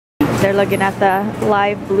They're looking at the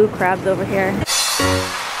live blue crabs over here.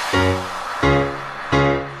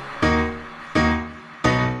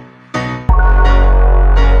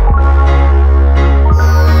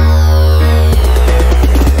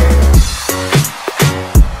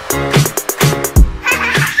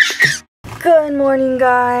 Good morning,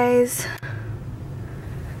 guys.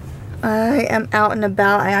 I am out and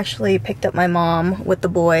about. I actually picked up my mom with the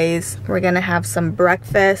boys. We're gonna have some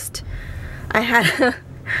breakfast. I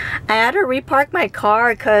had to repark my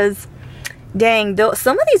car because dang,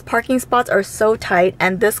 some of these parking spots are so tight,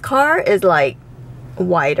 and this car is like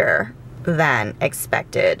wider than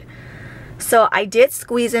expected. So I did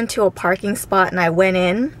squeeze into a parking spot and I went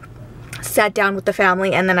in, sat down with the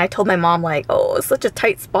family, and then I told my mom like, oh, it's such a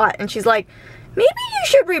tight spot, and she's like, maybe you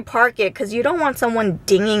should repark it because you don't want someone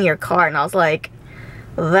dinging your car. And I was like,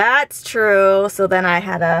 that's true. So then I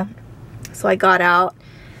got out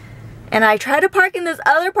and I tried to park in this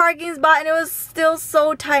other parking spot and it was still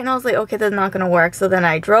so tight, and I was like, okay, that's not gonna work. So then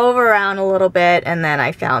I drove around a little bit and then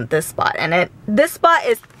I found this spot, and this spot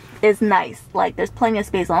is nice. Like, there's plenty of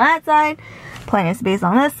space on that side, plenty of space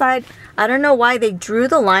on this side. I don't know why they drew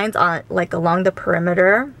the lines on like along the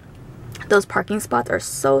perimeter. Those parking spots are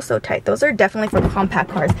so tight. Those are definitely for compact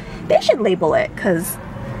cars. They should label it because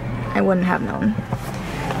I wouldn't have known.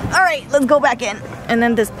 All right, let's go back in. And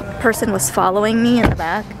then this person was following me in the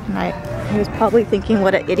back, and he was probably thinking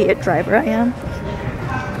what an idiot driver I am.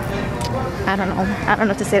 I don't know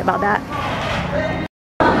what to say about that.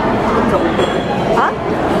 Huh?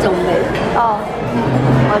 Oh.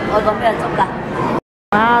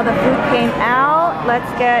 Wow, the food came out.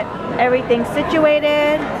 Let's get everything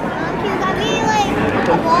situated. Can you get me like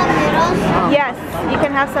a bowl of noodles? Yes, you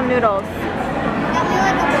can have some noodles. Get me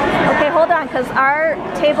like a bowl. Okay, hold on, because our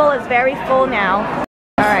table is very full now.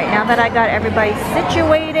 Alright, now that I got everybody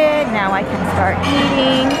situated, now I can start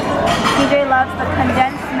eating. TJ loves the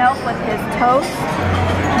condensed milk with his toast.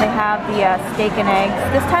 They have the steak and eggs.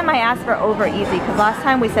 This time I asked for over easy because last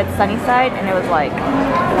time we said sunny side and it was like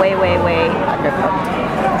way undercooked.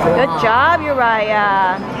 Good job,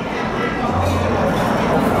 Uriah.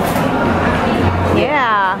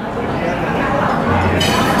 Yeah.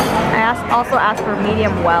 I also asked for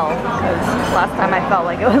medium well because last time I felt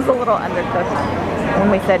like it was a little undercooked when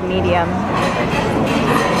we said medium.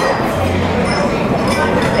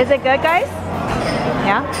 Is it good, guys?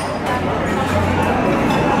 Yeah?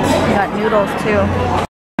 We got noodles too.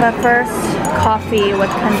 But first, coffee with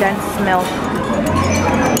condensed milk.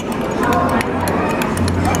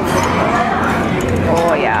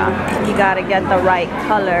 Oh yeah, you gotta get the right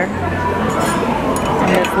color.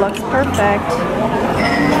 And this looks perfect.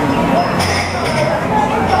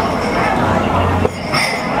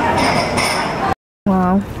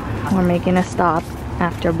 Well, we're making a stop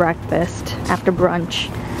after breakfast, after brunch.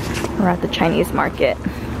 We're at the Chinese market.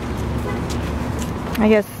 I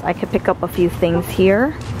guess I could pick up a few things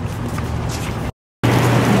here.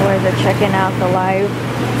 Boys are checking out the live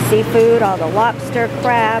seafood, all the lobster,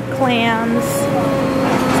 crab, clams.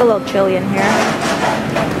 It's a little chilly in here.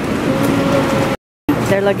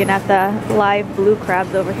 They're looking at the live blue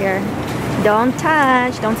crabs over here. Don't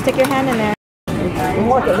touch, don't stick your hand in there.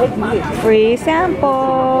 Free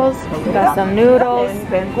samples. Got some noodles.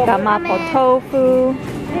 Got mapo tofu.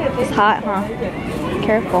 It's hot, huh?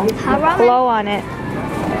 Careful. Blow on it.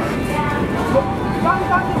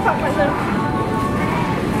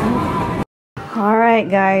 Alright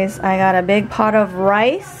guys, I got a big pot of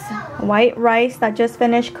rice. White rice that just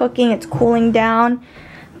finished cooking. It's cooling down.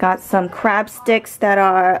 Got some crab sticks that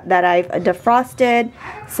I've defrosted.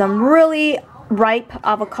 Some really ripe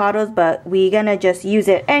avocados, but we're gonna just use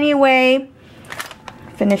it anyway.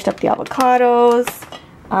 Finished up the avocados.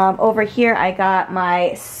 Over here I got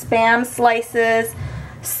my Spam slices,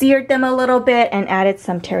 seared them a little bit, and added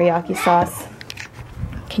some teriyaki sauce.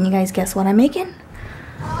 Can you guys guess what I'm making?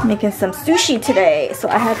 I'm making some sushi today. So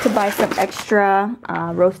I had to buy some extra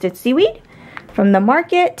roasted seaweed from the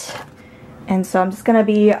market. And so I'm just gonna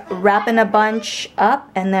be wrapping a bunch up,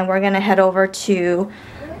 and then we're gonna head over to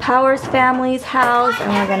Powers family's house,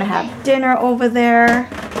 and we're gonna have dinner over there.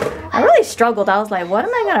 I really struggled. I was like, what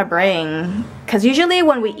am I gonna bring? Because usually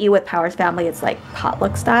when we eat with Powers family, it's like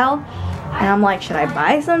potluck style. And I'm like, should I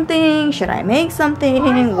buy something? Should I make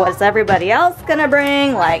something? What's everybody else gonna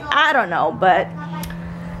bring? Like, I don't know, but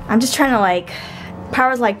I'm just trying to like,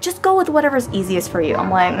 Powers like, just go with whatever's easiest for you. I'm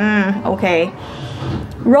like, okay.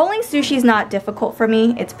 Rolling sushi is not difficult for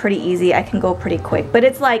me. It's pretty easy. I can go pretty quick. But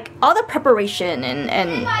it's like all the preparation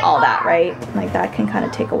and all that, right? Like that can kind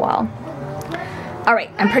of take a while.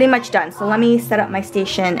 Alright, I'm pretty much done. So let me set up my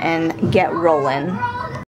station and get rolling.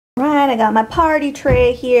 Right, I got my party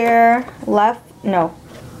tray here.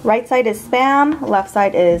 Right side is Spam, left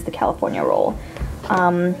side is the California roll.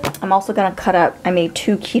 I'm also gonna cut up, I made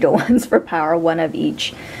 2 keto ones for Power, 1 of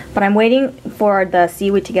each. But I'm waiting for the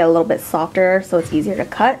seaweed to get a little bit softer so it's easier to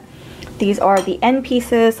cut. These are the end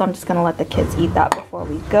pieces, so I'm just gonna let the kids eat that before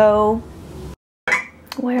we go.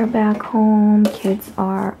 We're back home, kids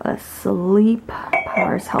are asleep.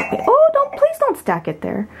 Power's helping. Oh, please don't stack it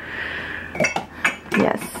there.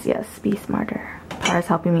 Yes, be smarter. Power's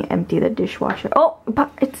helping me empty the dishwasher. Oh, but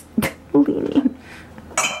it's leaning.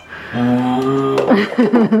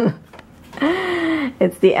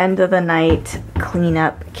 It's the end of the night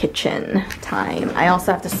cleanup kitchen time. I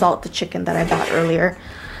also have to salt the chicken that I bought earlier.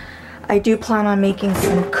 I do plan on making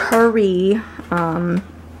some curry,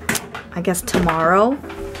 I guess tomorrow.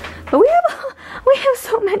 But we have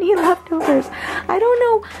so many leftovers. I don't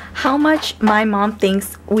know how much my mom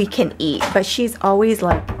thinks we can eat, but she's always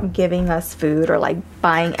like giving us food or like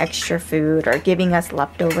buying extra food or giving us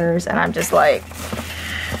leftovers, and I'm just like,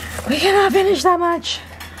 we cannot finish that much.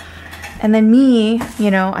 And then me,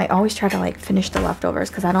 you know, I always try to like finish the leftovers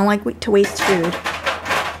because I don't like to waste food.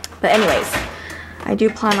 But anyways, I do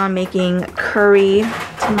plan on making curry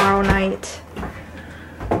tomorrow night.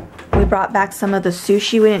 We brought back some of the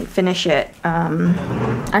sushi. We didn't finish it.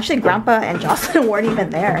 Actually, Grandpa and Jocelyn weren't even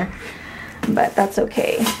there, but that's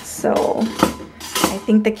okay. So I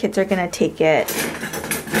think the kids are gonna take it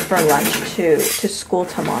for lunch to school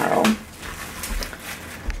tomorrow.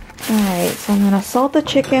 Alright, so I'm gonna salt the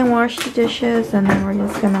chicken, wash the dishes, and then we're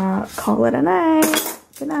just gonna call it a night.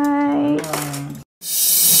 Good night.